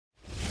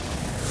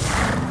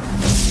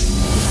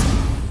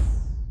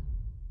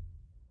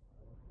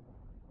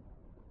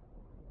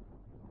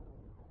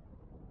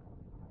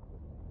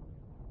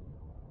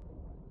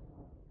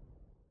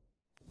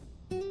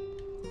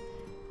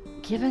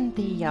given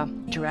the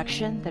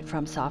direction that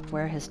From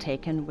Software has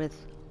taken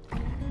with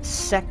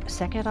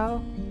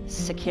Sekiro,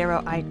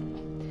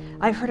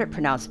 I've heard it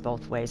pronounced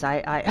both ways.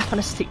 I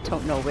honestly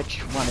don't know which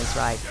one is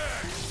right.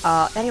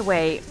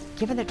 Anyway,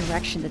 given the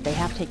direction that they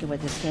have taken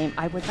with this game,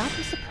 I would not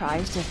be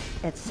surprised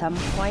if at some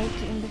point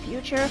in the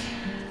future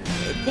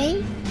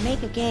they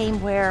make a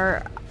game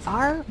where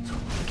our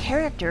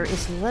character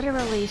is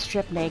literally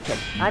stripped naked.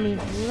 I mean,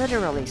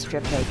 literally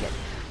stripped naked.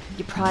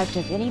 Deprived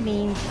of any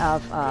means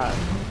of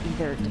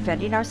either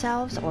defending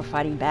ourselves or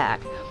fighting back.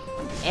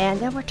 And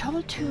then we're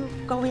told to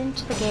go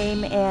into the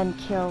game and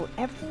kill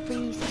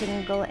every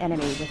single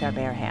enemy with our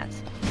bare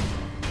hands.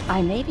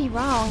 I may be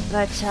wrong,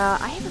 but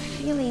I have a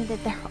feeling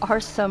that there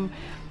are some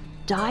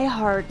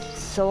die-hard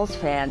Souls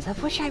fans,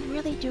 of which I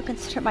really do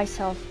consider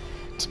myself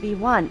to be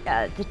one.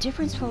 The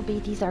difference will be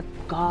these are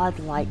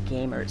godlike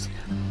gamers,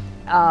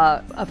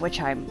 of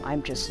which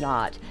I'm just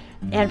not.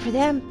 And for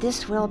them,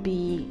 this will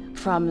be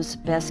From's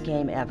best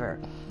game ever.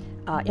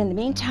 In the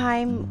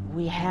meantime,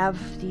 we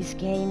have these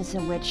games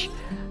in which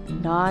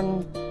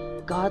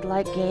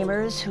non-godlike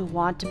gamers who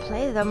want to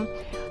play them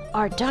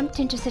are dumped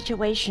into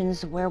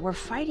situations where we're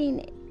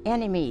fighting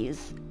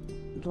enemies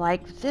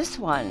like this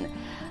one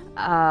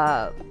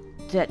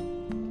that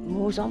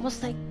moves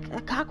almost like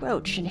a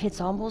cockroach and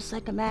hits almost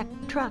like a Mack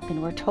truck,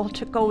 and we're told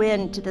to go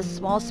into this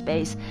small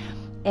space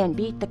and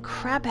beat the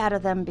crap out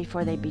of them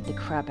before they beat the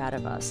crap out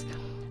of us.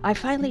 I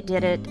finally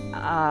did it,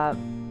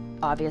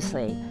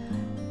 obviously,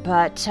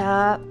 but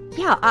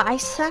yeah, I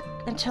suck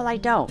until I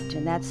don't,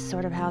 and that's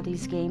sort of how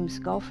these games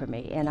go for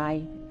me, and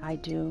I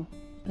do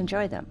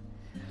enjoy them.